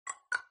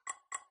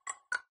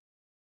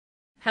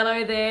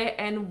Hello there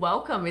and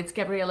welcome. It's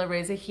Gabriella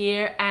Reza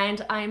here,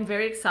 and I'm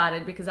very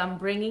excited because I'm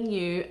bringing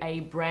you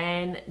a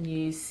brand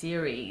new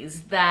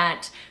series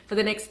that for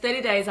the next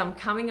 30 days I'm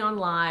coming on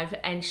live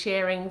and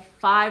sharing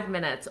 5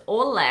 minutes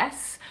or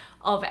less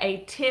of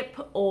a tip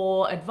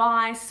or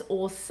advice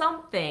or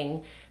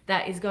something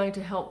that is going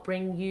to help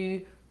bring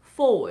you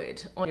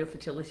forward on your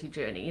fertility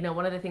journey. You know,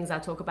 one of the things I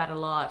talk about a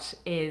lot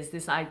is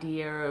this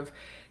idea of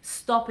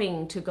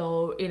stopping to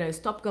go,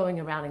 stop going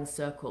around in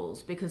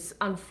circles, because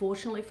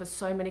unfortunately for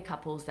so many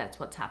couples, that's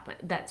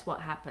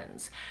what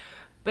happens.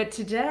 But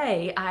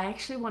today, I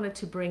actually wanted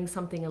to bring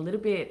something a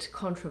little bit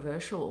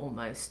controversial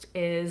almost,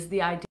 is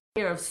the idea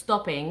of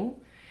stopping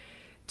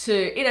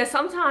to,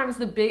 sometimes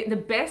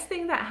the best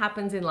thing that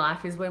happens in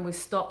life is when we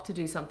stop to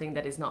do something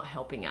that is not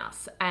helping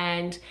us.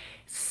 And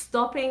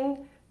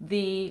stopping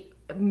the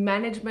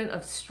management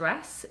of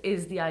stress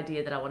is the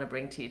idea that I want to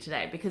bring to you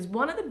today, because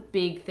one of the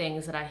big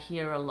things that I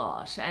hear a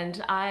lot,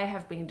 and I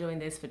have been doing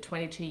this for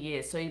 22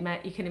 years, so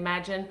you can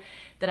imagine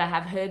that I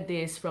have heard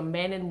this from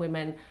men and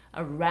women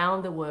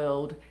around the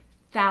world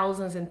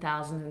thousands and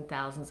thousands and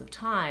thousands of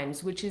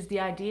times, which is the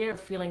idea of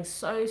feeling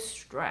so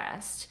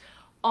stressed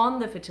on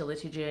the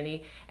fertility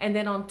journey, and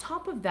then on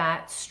top of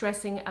that,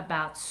 stressing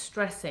about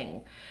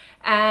stressing.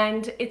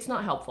 And it's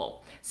not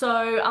helpful.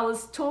 So I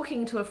was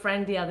talking to a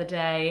friend the other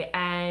day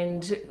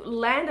and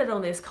landed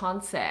on this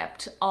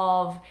concept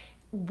of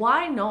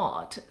why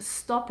not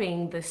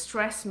stopping the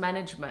stress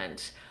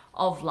management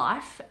of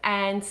life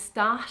and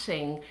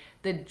starting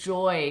the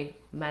joy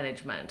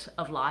management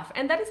of life.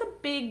 And that is a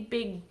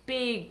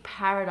big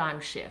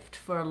paradigm shift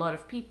for a lot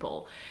of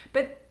people.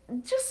 But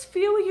just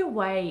feel your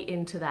way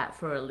into that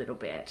for a little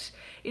bit,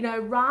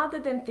 rather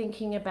than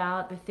thinking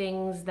about the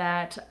things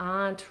that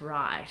aren't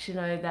right,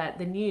 that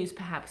the news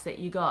perhaps that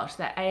you got,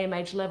 that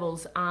AMH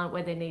levels aren't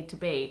where they need to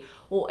be,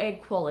 or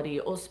egg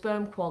quality or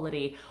sperm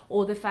quality,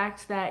 or the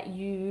fact that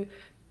you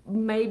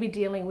may be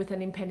dealing with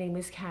an impending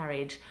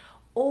miscarriage.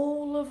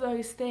 All of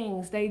those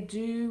things, they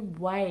do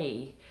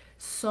weigh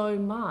so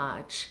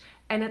much.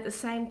 And at the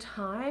same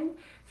time,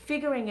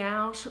 figuring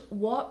out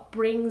what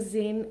brings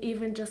in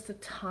even just a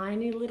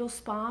tiny little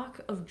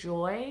spark of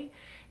joy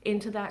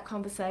into that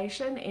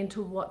conversation,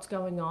 into what's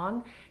going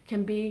on,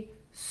 can be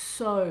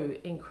so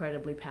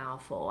incredibly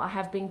powerful. I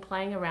have been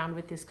playing around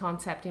with this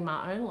concept in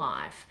my own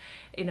life.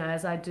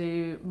 As I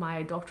do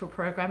my doctoral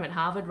program at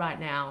Harvard right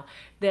now,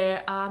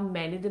 there are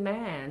many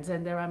demands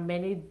and there are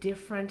many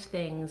different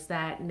things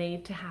that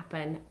need to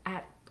happen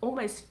at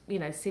almost,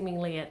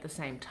 seemingly at the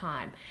same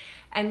time.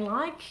 And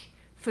like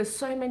for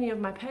so many of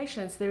my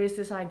patients, there is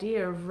this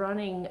idea of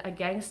running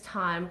against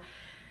time.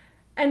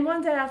 And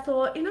one day I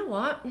thought, you know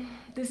what,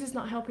 this is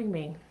not helping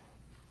me.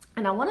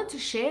 And I wanted to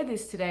share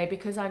this today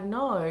because I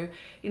know,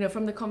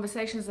 from the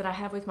conversations that I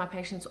have with my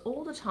patients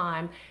all the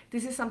time,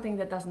 this is something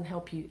that doesn't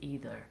help you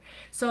either.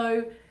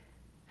 So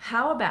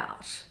how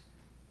about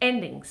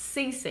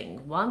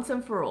ceasing once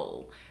and for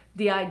all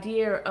the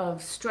idea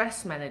of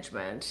stress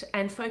management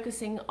and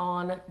focusing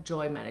on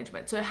joy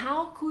management? So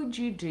how could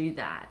you do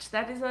that?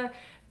 That is a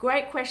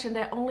great question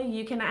that only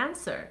you can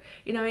answer.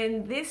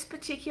 In this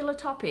particular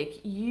topic,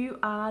 you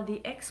are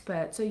the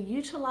expert. So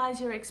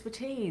utilize your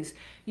expertise,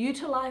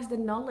 utilize the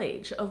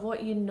knowledge of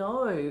what you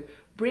know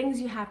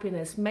brings you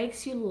happiness,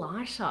 makes you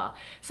lighter.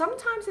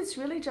 Sometimes it's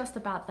really just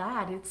about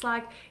that. It's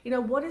like,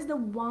 what is the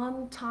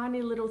one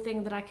tiny little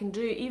thing that I can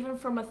do, even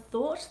from a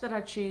thought that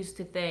I choose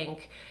to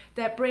think,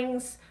 that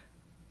brings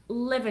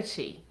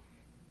levity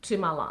to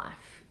my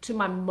life, to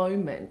my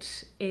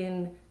moment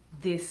in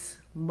this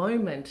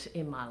moment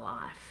in my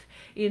life,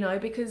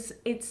 because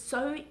it's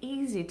so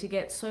easy to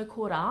get so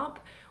caught up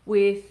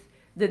with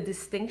the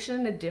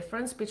distinction, the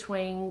difference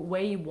between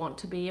where you want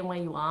to be and where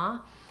you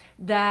are,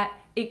 that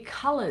it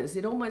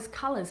almost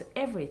colors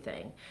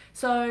everything.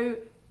 So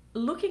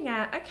looking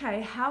at,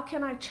 okay, how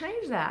can I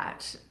change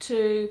that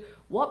to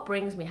what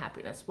brings me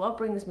happiness, what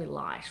brings me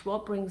light,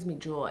 what brings me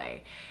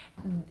joy,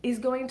 is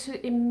going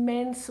to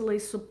immensely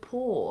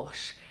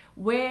support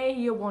where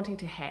you're wanting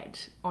to head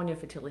on your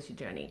fertility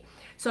journey.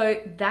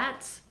 So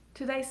that's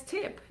today's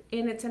tip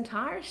in its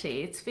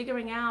entirety. It's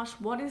figuring out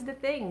what is the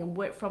thing,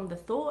 from the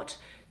thought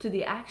to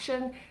the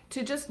action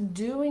to just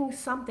doing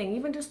something,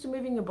 even just to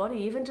moving your body,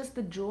 even just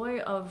the joy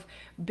of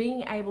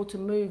being able to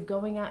move,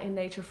 going out in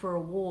nature for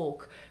a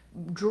walk,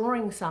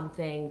 drawing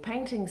something,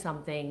 painting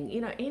something,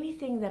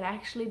 anything that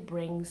actually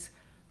brings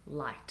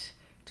light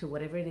to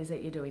whatever it is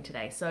that you're doing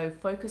today. So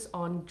focus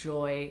on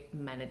joy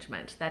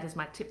management. That is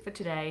my tip for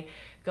today.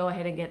 Go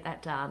ahead and get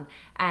that done.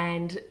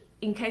 And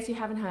in case you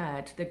haven't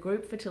heard, the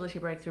group Fertility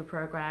Breakthrough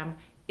Program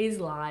is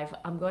live.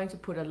 I'm going to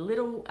put a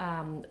little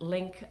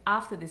link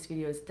after this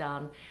video is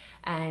done,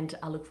 and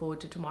I look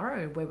forward to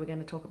tomorrow, where we're going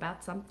to talk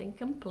about something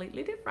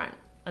completely different.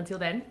 Until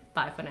then,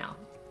 bye for now.